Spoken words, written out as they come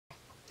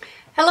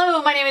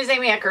Hello, my name is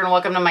Amy Ecker and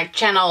welcome to my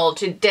channel.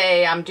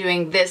 Today I'm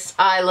doing this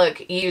eye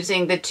look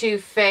using the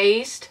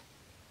Faced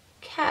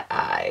Cat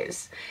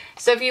Eyes.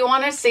 So if you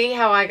want to see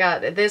how I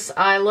got this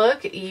eye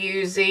look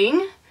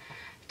using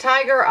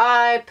Tiger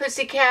Eye,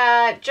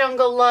 Pussycat,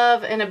 Jungle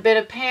Love, and a bit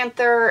of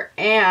Panther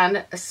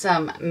and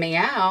some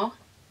Meow,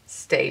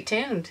 stay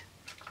tuned.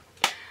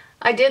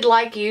 I did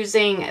like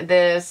using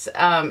this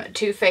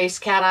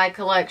Faced Cat Eye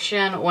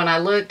collection. When I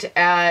looked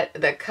at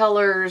the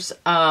colors,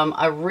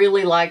 I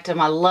really liked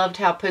them. I loved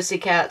how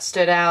Pussycat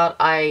stood out.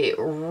 I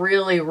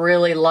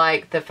really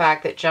liked the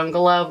fact that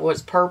Jungle Love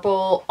was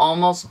purple,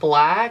 almost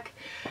black.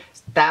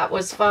 That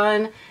was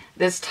fun.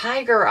 This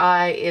Tiger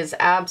Eye is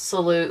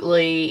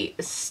absolutely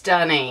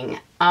stunning.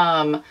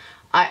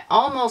 I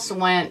almost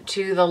went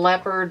to the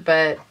leopard,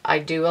 but I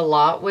do a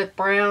lot with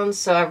browns,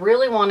 so I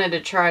really wanted to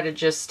try to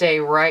just stay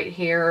right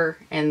here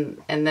in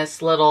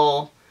this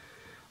little,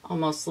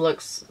 almost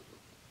looks,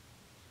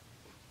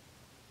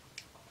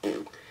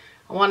 I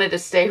wanted to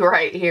stay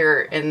right here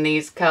in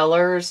these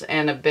colors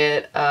and a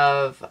bit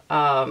of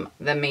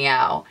the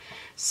Meow.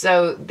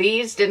 So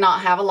these did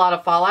not have a lot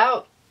of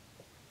fallout.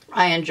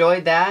 I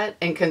enjoyed that,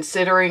 and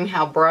considering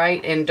how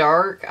bright and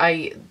dark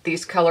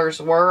these colors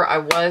were, I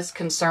was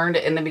concerned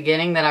in the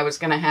beginning that I was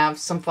going to have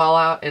some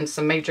fallout and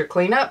some major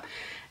cleanup,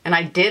 and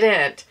I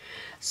didn't.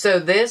 So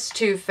this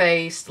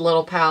Faced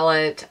little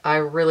palette I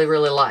really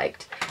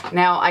liked.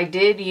 Now I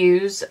did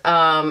use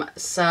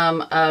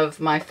some of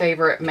my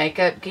favorite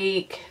Makeup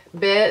Geek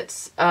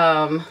bits,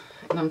 and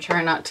I'm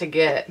trying not to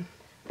get,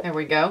 there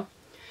we go.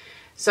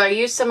 So I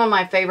used some of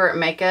my favorite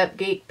Makeup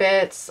Geek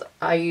bits.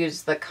 I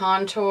used the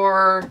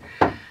contour,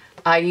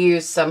 I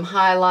used some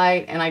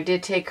highlight, and I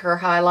did take her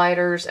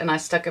highlighters and I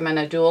stuck them in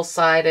a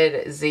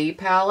dual-sided Z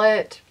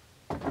palette.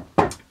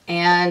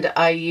 And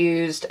I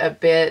used a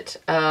bit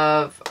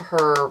of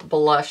her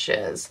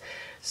blushes.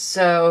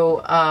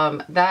 So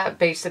that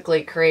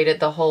basically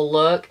created the whole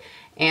look,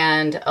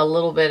 and a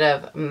little bit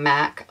of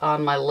MAC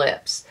on my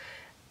lips.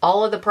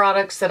 All of the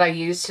products that I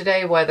used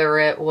today, whether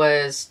it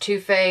was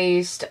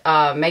Faced,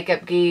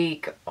 Makeup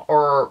Geek,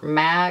 or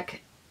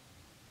MAC,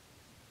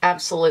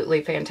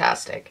 absolutely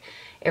fantastic.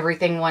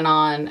 Everything went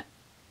on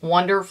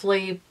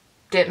wonderfully,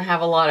 didn't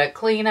have a lot of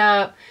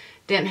cleanup,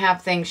 didn't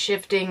have things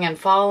shifting and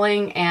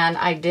falling, and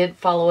I did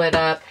follow it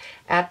up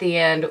at the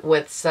end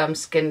with some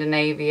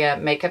Scandinavia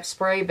makeup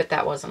spray, but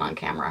that wasn't on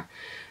camera.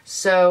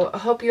 So I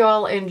hope you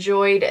all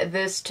enjoyed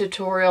this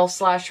tutorial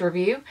 /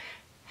 review.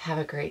 Have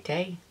a great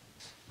day.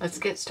 Let's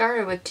get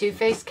started with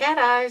Faced Cat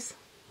Eyes.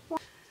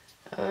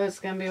 Oh, it's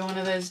going to be one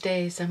of those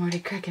days. I'm already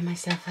cracking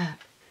myself up.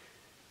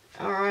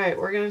 Alright,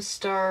 we're going to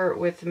start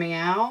with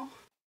Meow.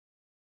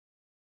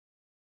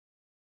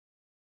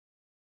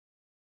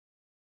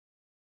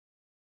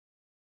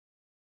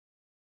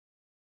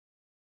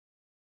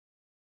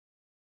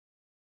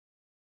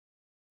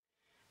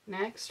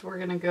 Next, we're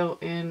going to go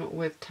in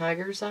with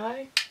Tiger's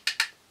Eye.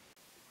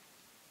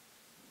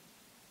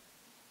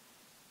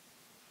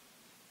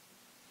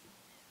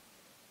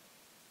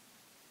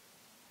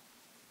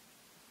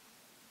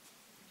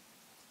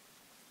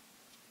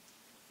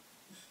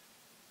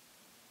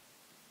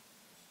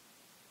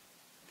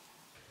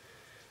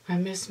 I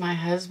miss my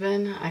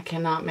husband. I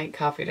cannot make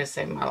coffee to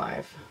save my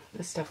life.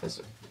 This stuff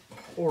is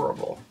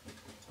horrible.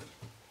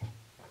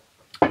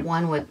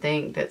 One would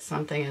think that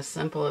something as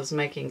simple as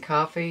making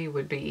coffee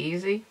would be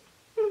easy.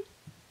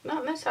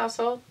 Not in this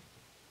household.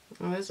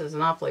 Well, this is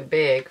an awfully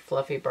big,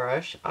 fluffy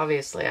brush.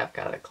 Obviously, I've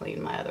got to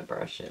clean my other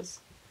brushes.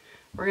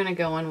 We're going to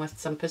go in with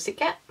some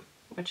Pussycat,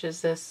 which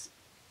is this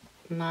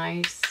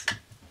nice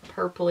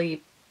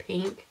purpley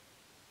pink.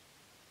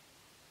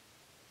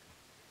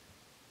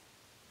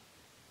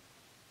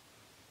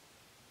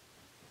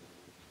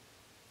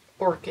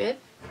 Orchid.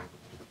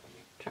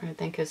 Trying to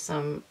think of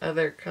some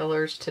other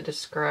colors to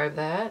describe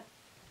that.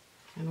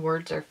 And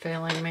words are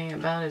failing me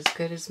about as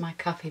good as my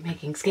coffee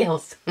making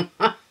skills.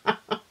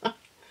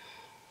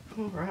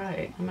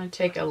 Alright, I'm going to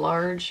take a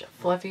large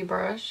fluffy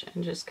brush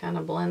and just kind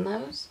of blend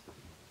those.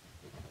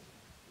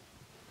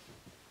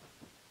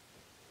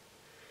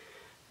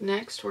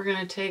 Next, we're going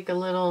to take a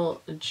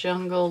little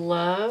Jungle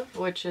Love,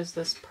 which is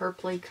this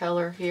purpley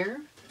color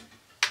here.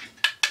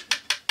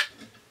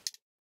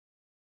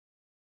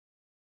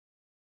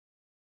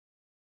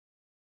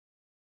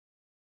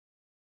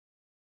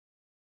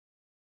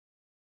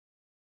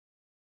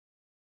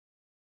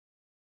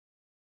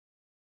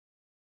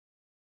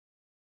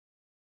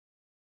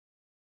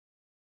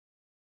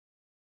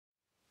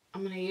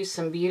 I'm going to use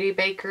some Beauty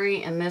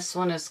Bakery, and this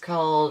one is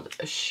called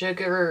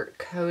Sugar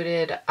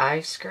Coated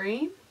Ice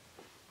Cream.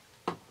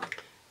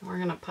 We're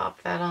going to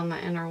pop that on the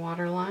inner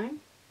waterline.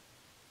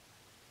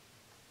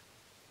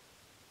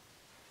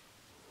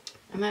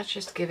 And that's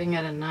just giving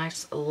it a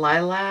nice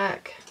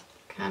lilac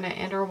kind of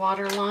inner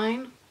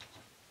waterline.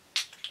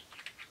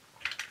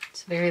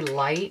 It's very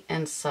light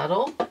and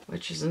subtle,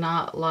 which is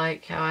not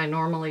like how I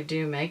normally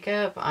do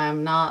makeup.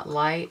 I'm not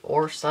light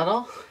or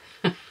subtle.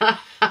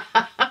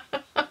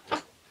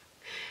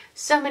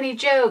 So many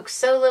jokes,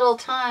 so little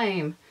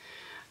time.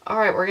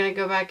 Alright, we're going to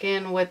go back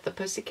in with the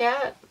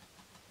Pussycat.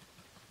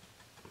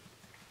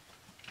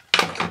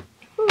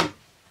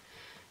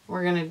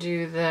 We're going to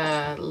do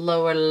the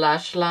lower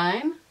lash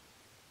line.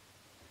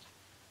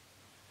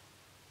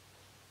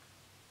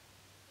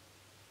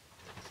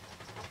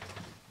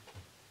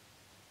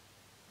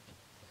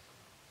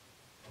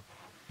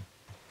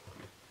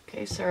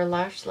 Okay, so our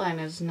lash line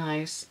is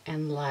nice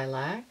and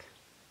lilac.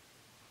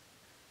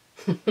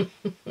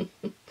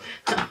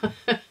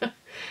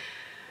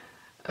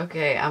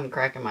 Okay, I'm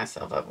cracking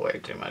myself up way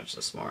too much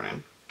this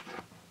morning.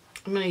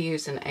 I'm going to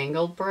use an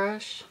angled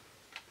brush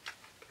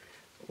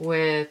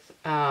with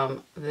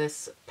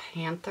this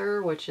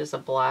Panther, which is a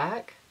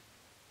black.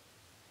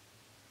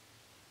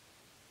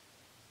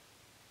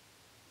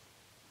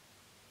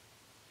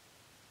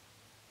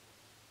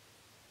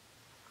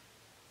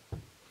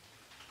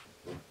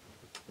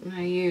 I'm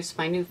going to use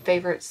my new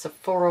favorite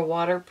Sephora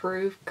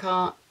waterproof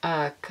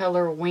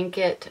color Wink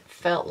It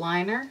felt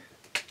liner.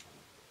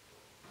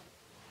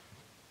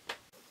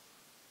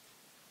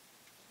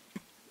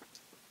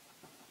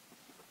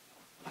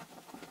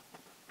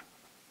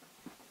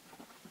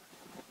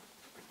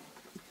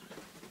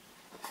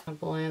 I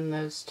blend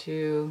those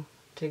two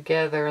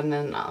together, and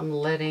then I'm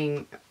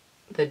letting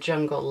the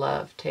Jungle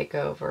Love take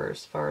over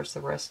as far as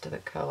the rest of the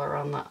color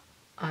on the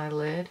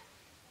eyelid.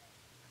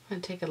 I'm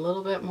going to take a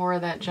little bit more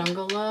of that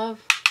Jungle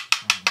Love.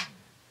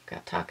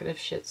 Got talkative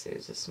Shih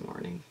Tzus this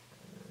morning.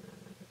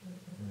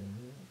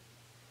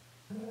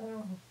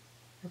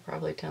 They're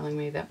probably telling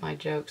me that my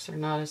jokes are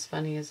not as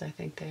funny as I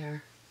think they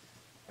are.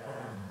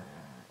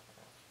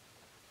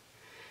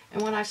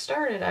 And when I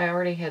started, I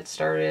already had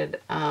started,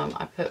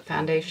 I put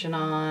foundation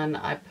on,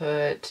 I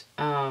put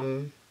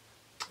my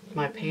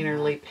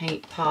Painterly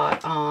paint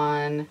pot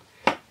on,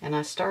 and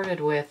I started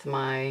with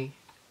my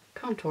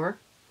contour,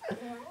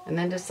 and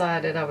then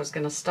decided I was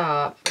going to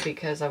stop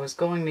because I was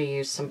going to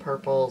use some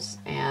purples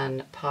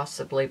and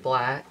possibly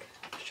black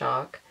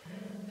chalk,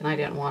 and I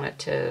didn't want it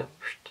to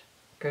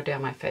go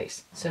down my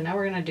face. So now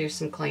we're going to do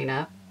some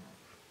cleanup.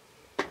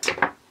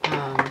 And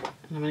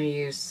I'm going to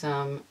use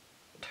some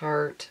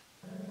Tarte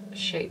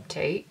Shape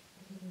Tape.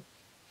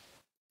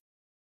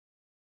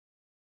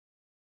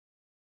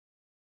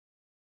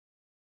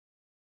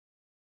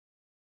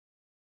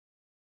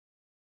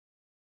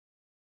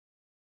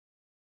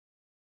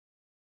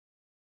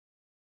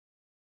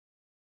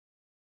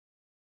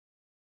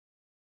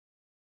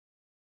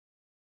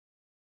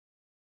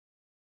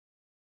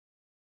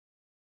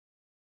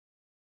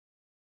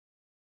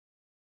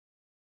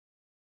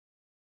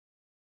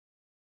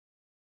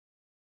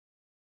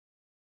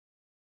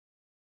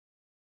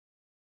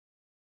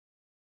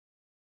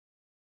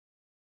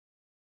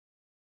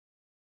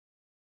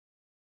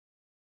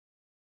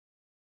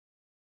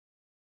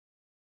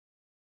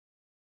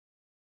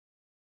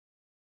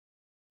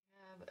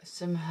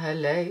 Some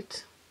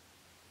highlight.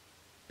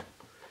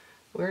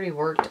 We already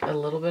worked a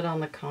little bit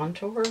on the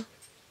contour,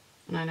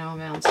 and I know I'm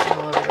bouncing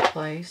all over the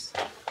place.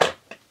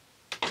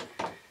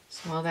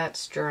 So while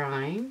that's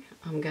drying,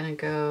 I'm going to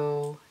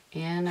go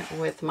in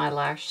with my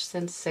Lash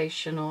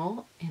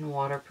Sensational in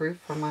waterproof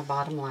for my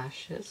bottom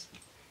lashes.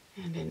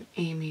 And in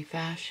Amy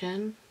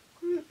fashion,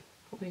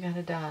 we got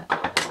a dot.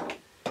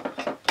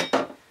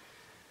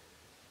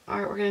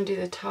 Alright, we're going to do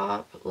the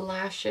top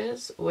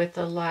lashes with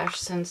the Lash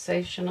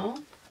Sensational.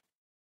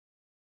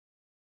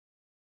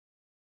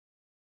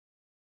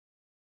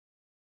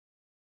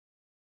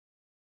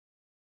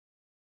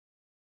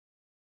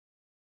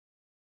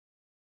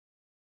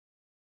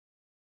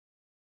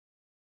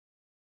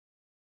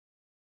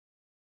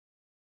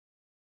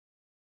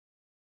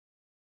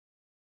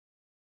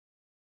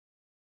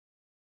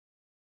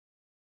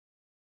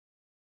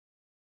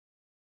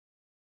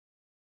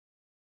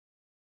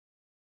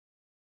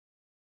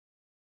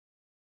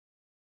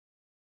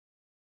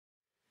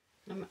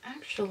 I'm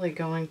actually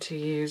going to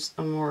use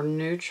a more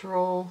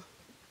neutral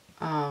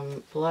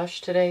blush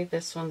today.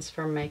 This one's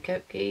from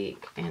Makeup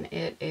Geek, and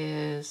it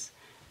is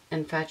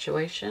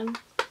Infatuation.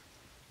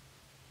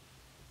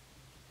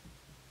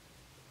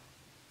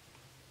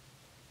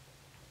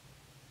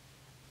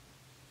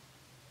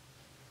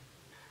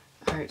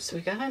 Alright, so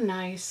we got a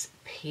nice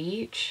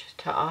peach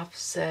to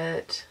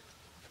offset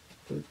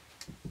the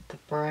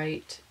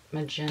bright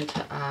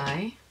magenta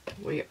eye.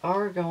 We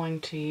are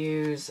going to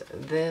use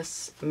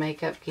this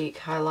Makeup Geek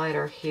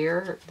highlighter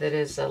here that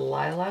is a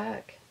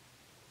lilac.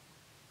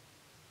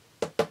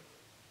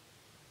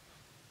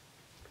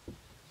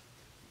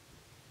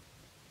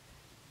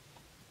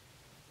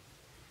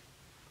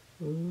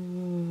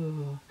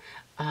 Ooh,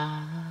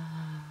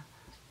 ah,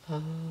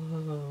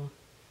 oh.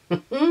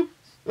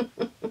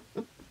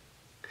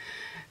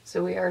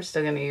 So we are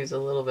still going to use a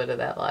little bit of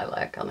that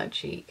lilac on the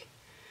cheek.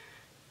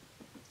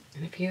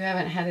 And if you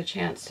haven't had a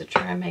chance to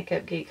try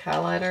Makeup Geek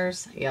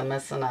highlighters, you're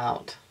missing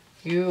out.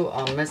 You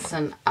are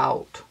missing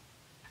out.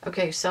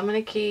 Okay, so I'm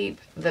going to keep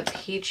the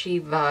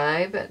peachy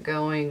vibe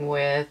going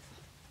with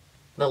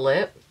the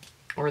lip,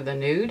 or the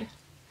nude.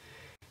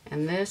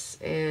 And this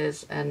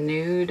is a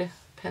nude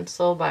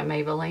pencil by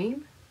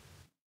Maybelline.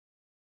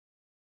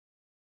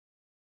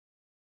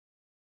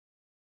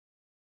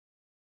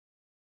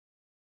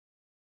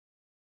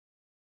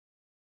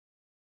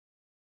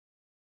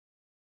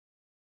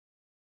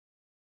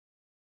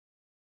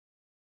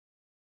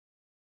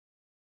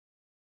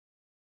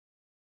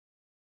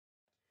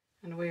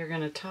 And we are going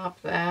to top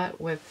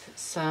that with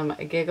some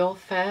Giggle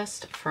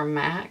Fest from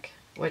MAC,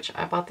 which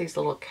I bought these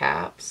little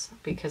caps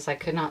because I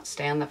could not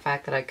stand the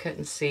fact that I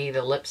couldn't see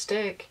the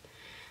lipstick.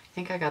 I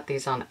think I got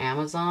these on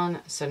Amazon,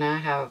 so now I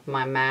have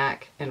my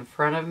MAC in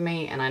front of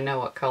me and I know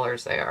what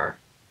colors they are.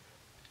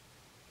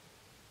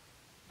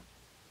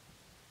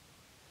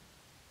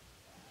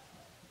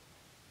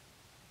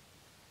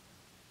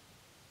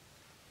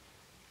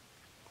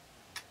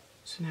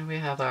 So now we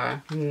have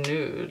our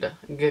nude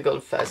Giggle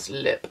Fest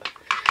lip.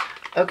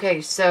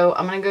 Okay, so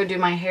I'm going to go do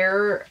my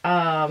hair,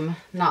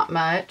 not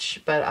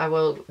much, but I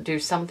will do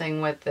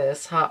something with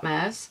this hot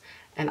mess,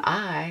 and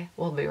I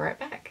will be right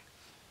back.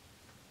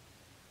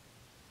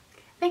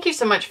 Thank you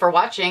so much for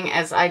watching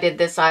as I did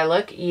this eye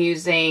look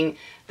using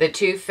the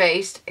two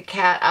Faced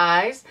Cat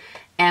Eyes.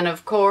 And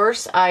of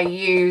course, I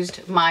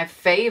used my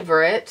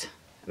favorite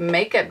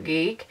Makeup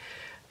Geek.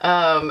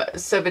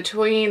 So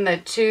between the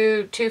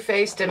two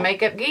Faced and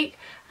Makeup Geek,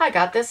 I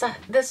got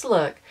this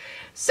look.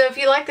 So if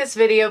you like this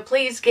video,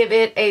 please give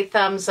it a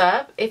thumbs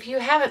up. If you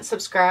haven't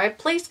subscribed,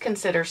 please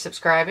consider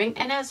subscribing.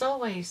 And as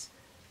always,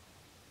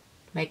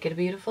 make it a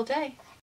beautiful day.